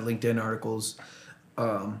for one of my LinkedIn articles.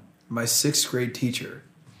 My 6th grade teacher,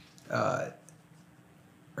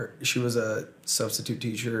 she was a substitute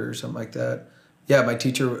teacher or something like that. Yeah, my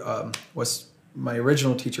teacher my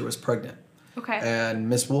original teacher was pregnant. Okay. And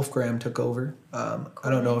Miss Wolfgram took over. Cool. I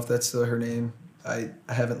don't know if that's still her name. I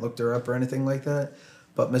haven't looked her up or anything like that.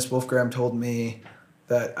 But Miss Wolfgram told me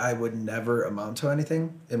that I would never amount to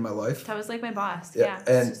anything in my life. That was like my boss. Yeah.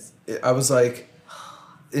 And I was like,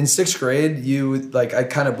 in 6th grade, I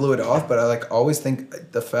kind of blew it off, but I always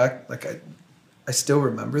think the fact, I still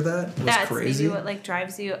remember that. That's crazy. Maybe what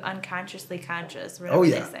drives you unconsciously conscious, whatever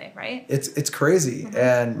they say, right? It's crazy. Mm-hmm.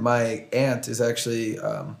 And my aunt is actually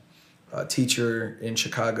a teacher in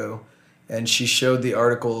Chicago, and she showed the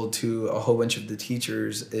article to a whole bunch of the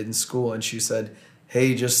teachers in school, and she said,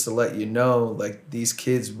 hey, just to let you know, these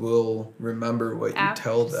kids will remember what you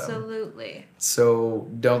tell them. Absolutely. So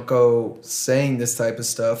don't go saying this type of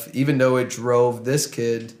stuff, even though it drove this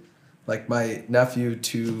kid, my nephew,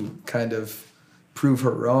 to kind of prove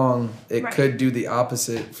her wrong. It could do the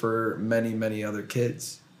opposite for many, many other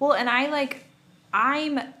kids. Well, and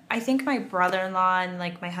I think my brother-in-law and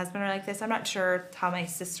my husband are like this. I'm not sure how my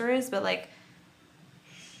sister is, but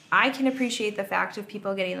I can appreciate the fact of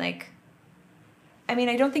people getting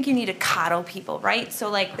I don't think you need to coddle people, right?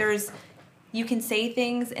 So you can say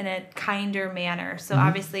things in a kinder manner. So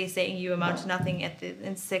obviously saying you amount to nothing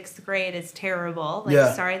in 6th grade is terrible.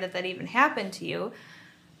 Sorry that even happened to you.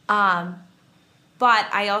 But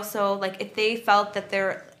I also, if they felt that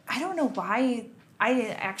I don't know why,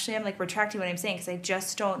 I actually am retracting what I'm saying, because I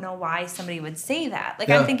just don't know why somebody would say that.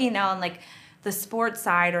 I'm thinking now on the sports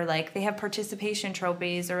side, or they have participation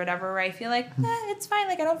trophies or whatever, where I feel it's fine.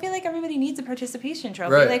 I don't feel like everybody needs a participation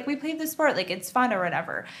trophy. Right. We played the sport, it's fun or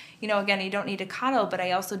whatever. Again, you don't need to coddle, but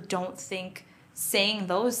I also don't think saying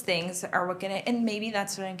those things are what and maybe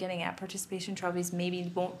that's what I'm getting at. Participation trophies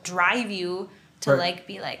maybe won't drive you to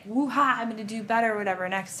be woo-ha, I'm going to do better or whatever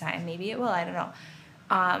next time. Maybe it will, I don't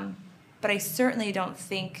know. But I certainly don't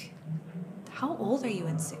think, how old are you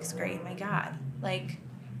in 6th grade? My God.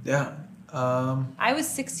 Yeah. I was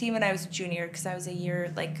 16 when I was a junior, because I was a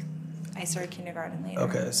year, I started kindergarten later.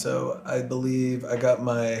 Okay, so I believe I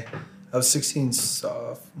was 16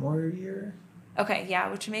 sophomore year. Okay, yeah,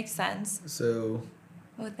 which makes sense. So.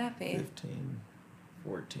 What would that be? 15,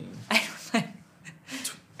 14. I don't know.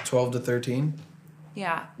 12 to 13.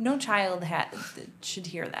 Yeah, no child should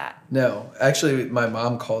hear that. No, actually, my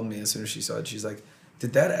mom called me as soon as she saw it. She's like,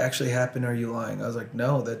 "Did that actually happen? Are you lying?" I was like,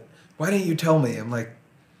 "No. Why didn't you tell me?" I'm like,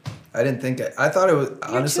 I didn't think I thought it was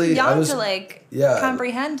honestly. You're too young I was to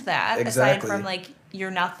comprehend that. Exactly. Aside from you're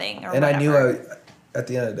nothing or and whatever. I knew at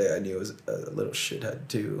the end of the day, I knew I was a little shithead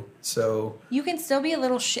too. So you can still be a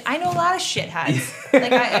little shit. I know a lot of shitheads.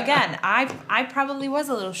 I probably was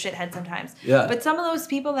a little shithead sometimes. Yeah. But some of those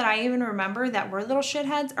people that I even remember that were little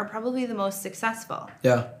shitheads are probably the most successful.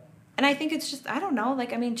 Yeah. And I think it's just, I don't know,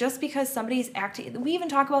 just because somebody's acting, we even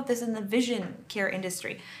talk about this in the vision care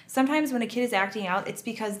industry. Sometimes when a kid is acting out, it's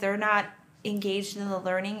because they're not engaged in the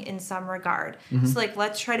learning in some regard. Mm-hmm. So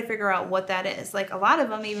let's try to figure out what that is. A lot of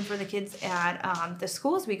them, even for the kids at the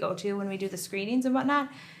schools we go to when we do the screenings and whatnot,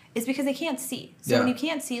 is because they can't see. So when you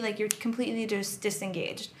can't see, you're completely just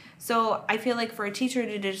disengaged. So I feel for a teacher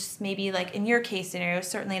to just maybe in your case scenario,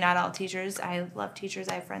 certainly not all teachers, I love teachers,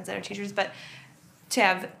 I have friends that are teachers, but to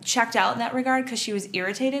have checked out in that regard because she was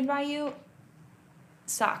irritated by you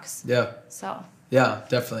sucks. Yeah. So. Yeah,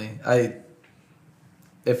 definitely.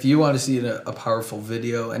 If you want to see a powerful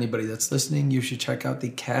video, anybody that's listening, you should check out the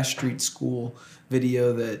Cash Street School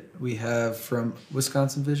video that we have from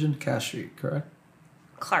Wisconsin Vision. Cash Street, correct?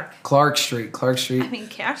 Clark Street. I mean,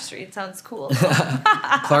 Cash Street sounds cool.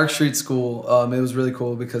 Clark Street School. It was really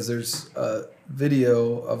cool because there's a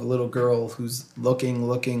video of a little girl who's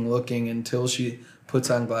looking until she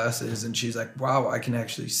puts on glasses and she's like, wow, I can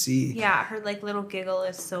actually see. Yeah, her little giggle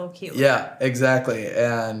is so cute. Yeah, exactly.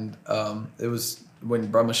 And it was when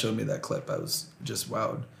Brahma showed me that clip, I was just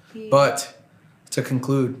wowed. Yeah. But to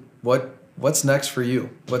conclude, what's next for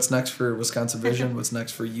you? What's next for Wisconsin Vision? What's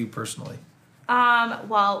next for you personally?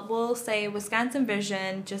 Well, we'll say Wisconsin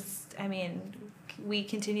Vision, we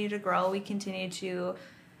continue to grow. We continue to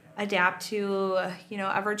adapt to,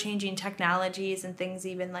 ever-changing technologies and things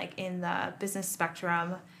even like in the business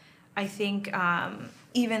spectrum. I think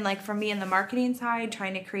even like for me in the marketing side,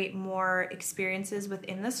 trying to create more experiences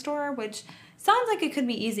within the store, which sounds like it could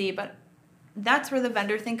be easy, but that's where the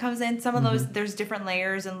vendor thing comes in. Some of those, there's different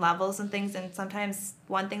layers and levels and things, and sometimes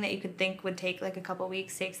one thing that you could think would take like a couple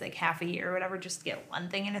weeks takes like half a year or whatever just to get one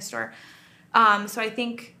thing in a store. So I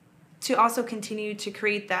think to also continue to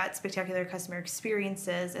create that spectacular customer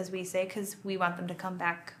experiences, as we say, because we want them to come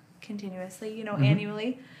back continuously,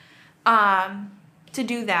 annually. To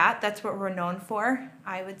do that, that's what we're known for,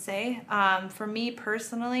 I would say. For me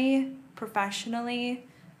personally, professionally,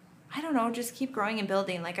 I don't know, just keep growing and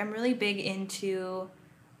building. Like, I'm really big into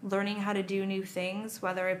learning how to do new things,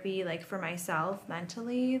 whether it be like for myself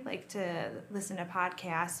mentally, like to listen to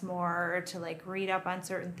podcasts more, or to like read up on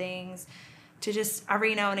certain things, to just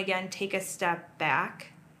every now and again take a step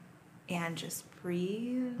back and just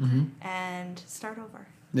breathe and start over.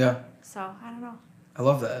 Yeah. So, I don't know. I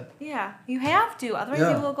love that. Yeah, you have to.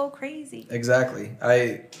 Otherwise, you will go crazy. Exactly.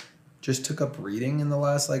 I just took up reading in the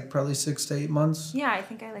last probably 6 to 8 months. Yeah, I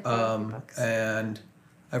think I like reading books. And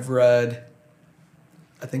I've read,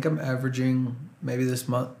 I think I'm averaging, maybe this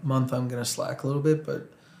month I'm going to slack a little bit, but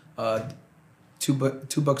two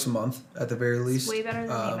books a month at the very least. It's way better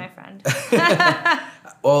than me, my friend.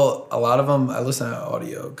 Well, a lot of them I listen to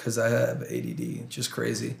audio because I have ADD, just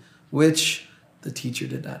crazy, which the teacher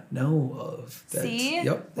did not know of. See?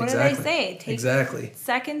 Yep. What exactly. did I say? Exactly.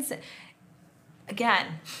 Seconds. Again,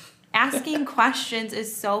 asking questions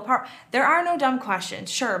is so powerful. There are no dumb questions.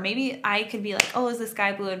 Sure, maybe I could be like, oh, is the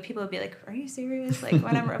sky blue? And people would be like, are you serious? Like,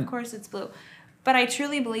 whatever, of course it's blue. But I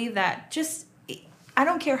truly believe that I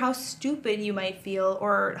don't care how stupid you might feel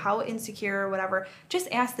or how insecure or whatever, just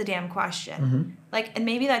ask the damn question. Like, and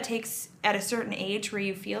maybe that takes at a certain age where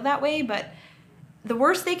you feel that way, but the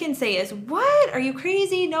worst they can say is, what? Are you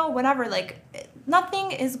crazy? No, whatever. Like,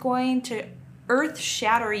 nothing is going to earth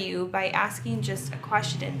shatter you by asking just a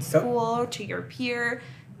question in school to your peer.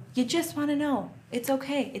 You just want to know. It's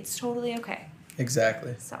okay. It's totally okay.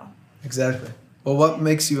 Exactly. So. Exactly. Well, what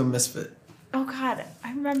makes you a misfit? Oh, God. I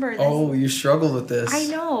remember this. Oh, you struggled with this. I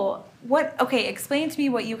know. Okay, explain to me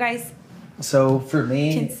what you guys So for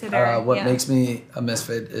me, consider. What makes me a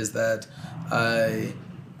misfit is that I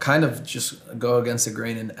kind of just go against the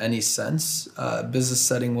grain in any sense. Business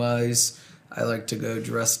setting wise, I like to go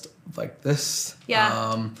dressed like this.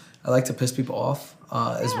 Yeah. I like to piss people off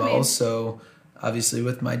as well. Maybe. So obviously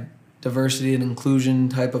with my diversity and inclusion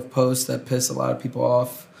type of posts that piss a lot of people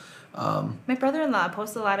off. My brother-in-law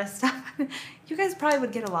posts a lot of stuff. You guys probably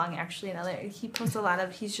would get along, actually. He posts a lot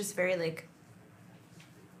of, he's just very, like,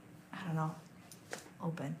 I don't know,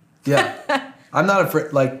 open. Yeah. I'm not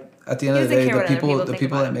afraid, like, at the end of the day, the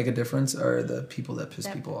people that him. make a difference are the people that piss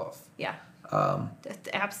people off. Yeah. I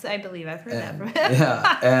believe I've heard that from him.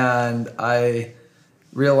 Yeah, and I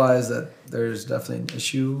realize that there's definitely an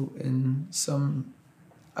issue in some.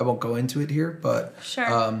 I won't go into it here, but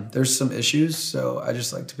sure. There's some issues. So I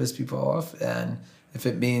just like to piss people off, and if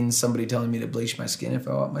it means somebody telling me to bleach my skin if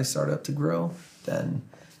I want my startup to grow, then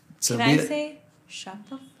so can I say, shut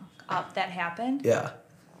the fuck up? That happened. Yeah.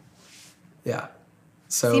 Yeah.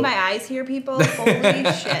 So see my eyes here, people. Holy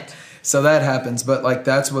shit. So that happens, but like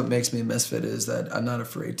that's what makes me a misfit is that I'm not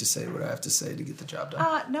afraid to say what I have to say to get the job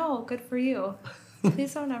done. No, good for you.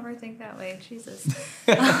 Please don't ever think that way. Jesus.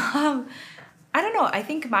 I don't know. I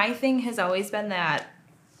think my thing has always been that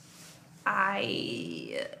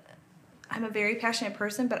I'm a very passionate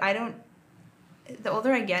person, but the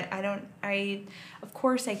older I get, of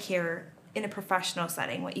course I care in a professional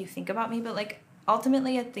setting what you think about me, but like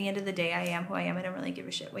ultimately at the end of the day, I am who I am. I don't really give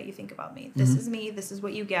a shit what you think about me. This is me. This is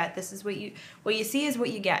what you get. This is what you see is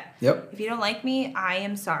what you get. Yep. If you don't like me, I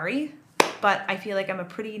am sorry, but I feel like I'm a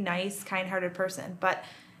pretty nice, kind-hearted person. But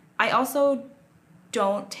I also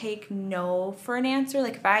don't take no for an answer.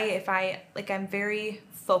 Like if I I'm very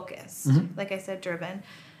focused, like I said, driven.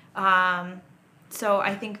 So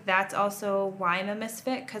I think that's also why I'm a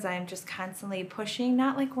misfit, because I'm just constantly pushing,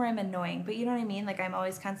 not like where I'm annoying, but you know what I mean? Like I'm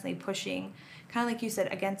always constantly pushing, kind of like you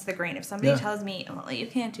said, against the grain. If somebody tells me, oh, you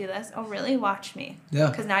can't do this, oh, really? Watch me. Yeah.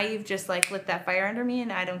 Because now you've just like lit that fire under me,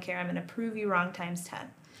 and I don't care. I'm going to prove you wrong times 10.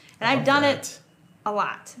 And I've done it a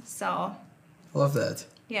lot. So. I love that.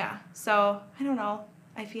 Yeah. So I don't know.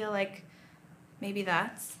 I feel like maybe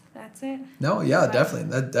that's it. No, yeah, definitely.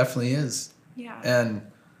 That definitely is. Yeah. And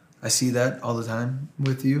I see that all the time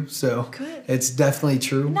with you, so good. It's definitely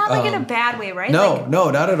true. Not like in a bad way, right? No,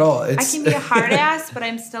 not at all. I can be a hard ass, but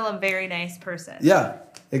I'm still a very nice person. Yeah,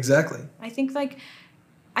 exactly. I think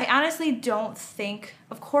I honestly don't think,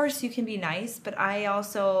 of course you can be nice, but I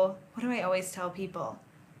also, what do I always tell people?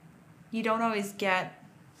 You don't always get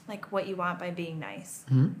like what you want by being nice.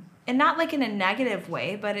 Mm-hmm. And not like in a negative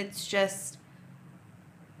way, but it's just,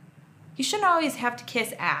 you shouldn't always have to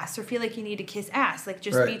kiss ass or feel like you need to kiss ass. Like,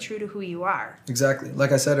 just be true to who you are. Exactly.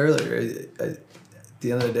 Like I said earlier, at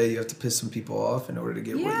the end of the day, you have to piss some people off in order to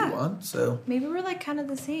get what you want. So maybe we're like kind of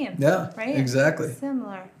the same. Yeah. Right? Exactly.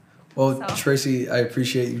 Similar. Well, so, Tracy, I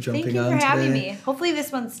appreciate you jumping on today. Thank you for having me. Hopefully this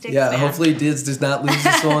one sticks. Yeah, hopefully Diz does not lose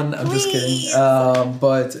this one. I'm just kidding.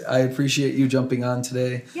 But I appreciate you jumping on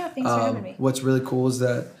today. Yeah, thanks for having me. What's really cool is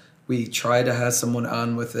that we try to have someone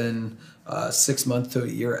on within 6 months to a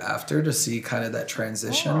year after to see kind of that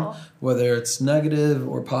transition, whether it's negative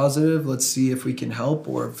or positive. Let's see if we can help,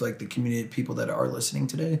 or if like the community of people that are listening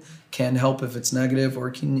today can help if it's negative, or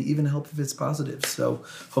can even help if it's positive. So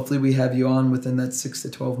hopefully we have you on within that 6 to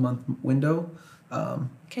 12 month window. Can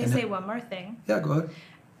I say one more thing? Yeah, go ahead.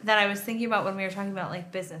 That I was thinking about when we were talking about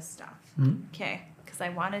like business stuff. Mm-hmm. Okay, because I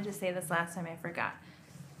wanted to say this last time, I forgot.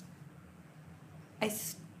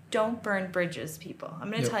 Don't burn bridges, people.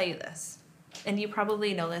 I'm going to tell you this. And you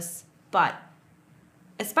probably know this, but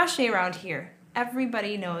especially around here,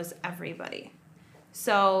 everybody knows everybody.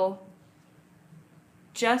 So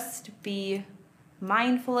just be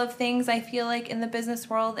mindful of things, I feel like, in the business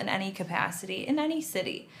world, in any capacity, in any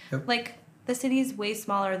city. Yep. Like, the city is way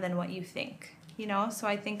smaller than what you think, you know? So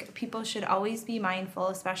I think people should always be mindful,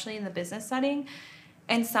 especially in the business setting.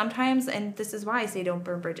 And sometimes, and this is why I say don't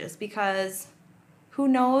burn bridges, because who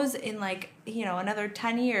knows, in like, you know, another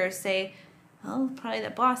 10 years, say, well, probably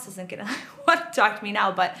that boss isn't going to want to talk to me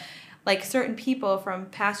now, but like certain people from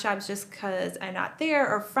past jobs, just because I'm not there,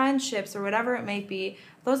 or friendships or whatever it might be,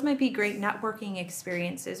 those might be great networking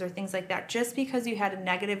experiences or things like that. Just because you had a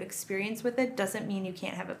negative experience with it doesn't mean you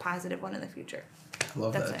can't have a positive one in the future. I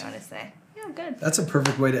love that. That's what I want to say. Yeah, good. That's a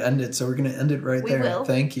perfect way to end it. So we're going to end it right there. We will.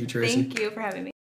 Thank you, Tracy. Thank you for having me.